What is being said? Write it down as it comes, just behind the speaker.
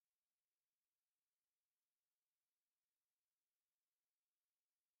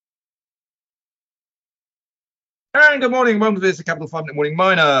And good morning, welcome to this Capital 5 Minute Morning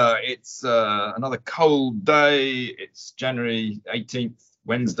Miner. It's another cold day. It's January 18th,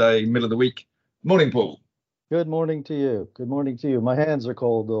 Wednesday, middle of the week. Morning, Paul. Good morning to you. Good morning to you. My hands are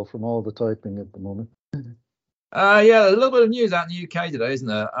cold, though, from all the typing at the moment. Yeah, a little bit of news out in the UK today, isn't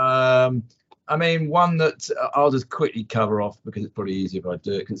there? I mean, one that I'll just quickly cover off because it's probably easier if I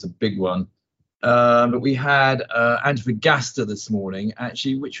do it because it's a big one. But we had Antofagasta this morning,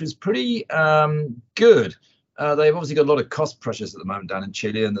 actually, which was pretty good. They've obviously got a lot of cost pressures at the moment down in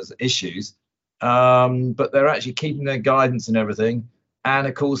Chile, and there's issues. But they're actually keeping their guidance and everything. And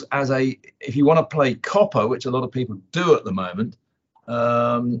of course, if you want to play copper, which a lot of people do at the moment,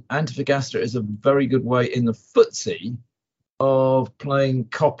 Antofagasta is a very good way in the FTSE of playing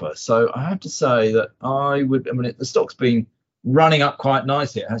copper. So I have to say that the stock's been running up quite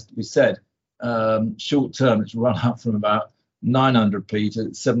nicely, it has to be said. Short term, it's run up from about 900p to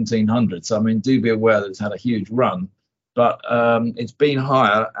 1700. So, I mean, do be aware that it's had a huge run, but it's been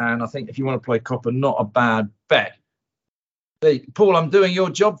higher. And I think if you want to play copper, not a bad bet. Hey, Paul, I'm doing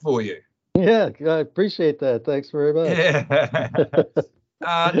your job for you. Yeah, I appreciate that. Thanks very much. Yeah.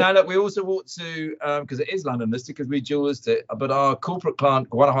 Now, look, we also want to, because it is London listed, because we dual listed it, but our corporate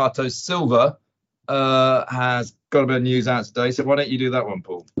client, Guanajuato Silver, has got a bit of news out today. So why don't you do that one,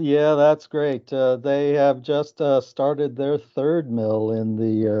 Paul? Yeah, that's great. They have just started their third mill in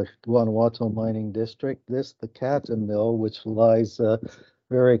the Guanajuato mining district. The Cata mill, which lies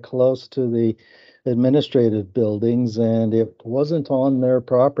very close to the administrative buildings, and it wasn't on their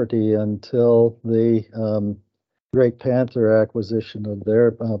property until the Great Panther acquisition of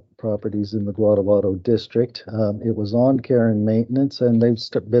their properties in the Guanajuato district. It was on care and maintenance, and they've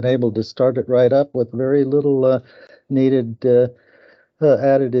been able to start it right up with very little needed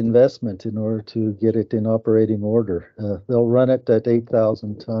added investment in order to get it in operating order. They'll run it at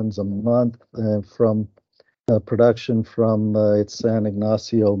 8,000 tons a month from production from its San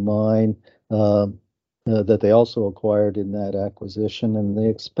Ignacio mine that they also acquired in that acquisition, and they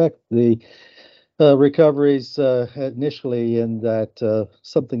expect the recoveries initially in that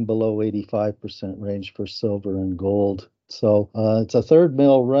something below 85% range for silver and gold. So it's a third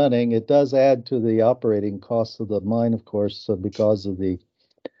mill running. It does add to the operating costs of the mine, of course, because of the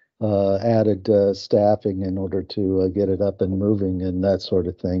added staffing in order to get it up and moving and that sort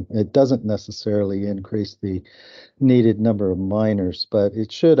of thing. It doesn't necessarily increase the needed number of miners, but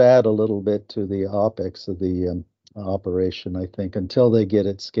it should add a little bit to the OpEx of the operation, I think, until they get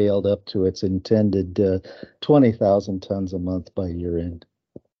it scaled up to its intended 20,000 tons a month by year end.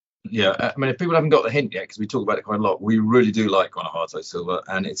 Yeah, I mean, if people haven't got the hint yet, because we talk about it quite a lot, we really do like Guanajuato Silver,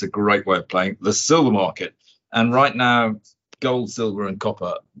 and it's a great way of playing the silver market. And right now, gold, silver, and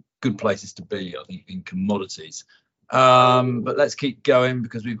copper, good places to be, I think, in commodities. But let's keep going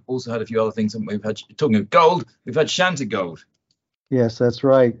because we've also had a few other things. And we've had, talking of gold, we've had Shanta Gold. Yes, that's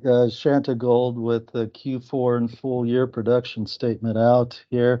right. Shanta Gold with the Q4 and full year production statement out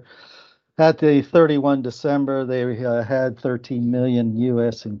here. At the 31 December, they had 13 million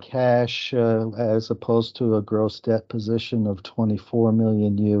US in cash, as opposed to a gross debt position of 24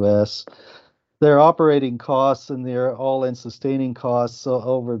 million US. Their operating costs and their all-in sustaining costs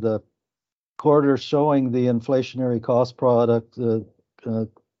over the quarter showing the inflationary cost product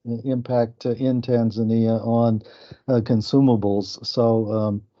impact in Tanzania on consumables.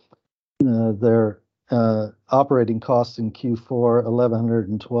 So their operating costs in Q4,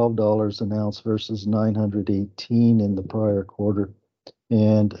 $1,112 an ounce versus $918 in the prior quarter,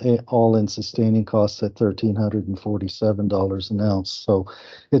 and all-in sustaining costs at $1,347 an ounce. So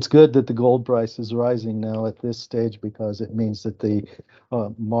it's good that the gold price is rising now at this stage because it means that the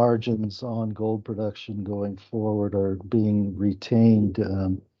margins on gold production going forward are being retained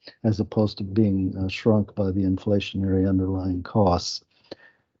as opposed to being shrunk by the inflationary underlying costs.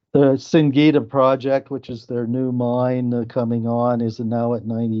 The Singita project, which is their new mine coming on, is now at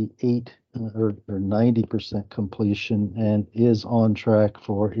 98 or 90% completion and is on track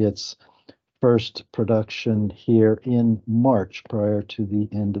for its first production here in March prior to the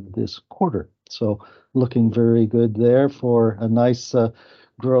end of this quarter. So looking very good there for a nice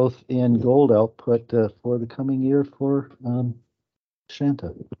growth in gold output for the coming year for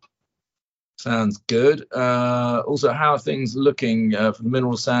Shanta. Sounds good. Also, how are things looking for the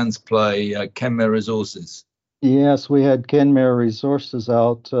mineral sands play, Kenmare Resources? Yes, we had Kenmare Resources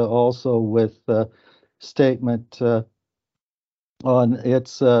out also with a statement on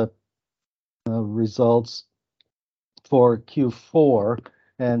its results for Q4,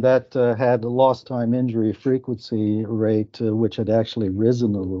 and that had a lost time injury frequency rate, which had actually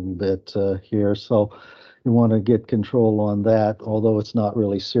risen a little bit here. So you want to get control on that, although it's not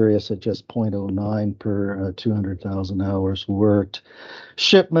really serious at just 0.09 per 200,000 hours worked.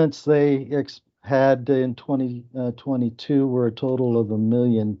 Shipments they had in 2022 were a total of 1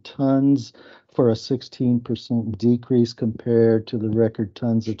 million tons for a 16% decrease compared to the record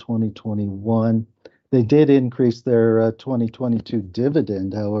tons of 2021. They did increase their 2022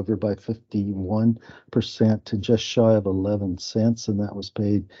 dividend, however, by 51% to just shy of 11 cents, and that was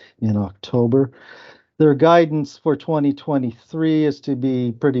paid in October. Their guidance for 2023 is to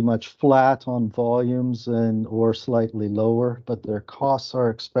be pretty much flat on volumes and or slightly lower, but their costs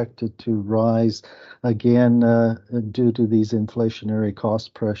are expected to rise again due to these inflationary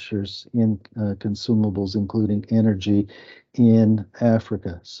cost pressures in consumables, including energy in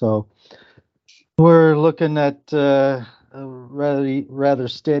Africa. So we're looking at rather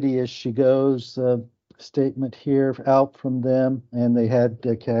steady as she goes statement here out from them, and they had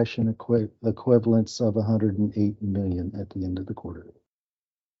cash and equivalents of 108 million at the end of the quarter.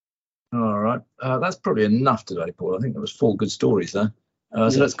 All right, that's probably enough today, Paul. I think there was 4 good stories there.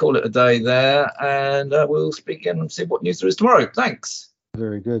 Yes. So let's call it a day there, and we'll speak again and see what news there is tomorrow. Thanks.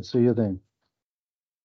 Very good. See you then.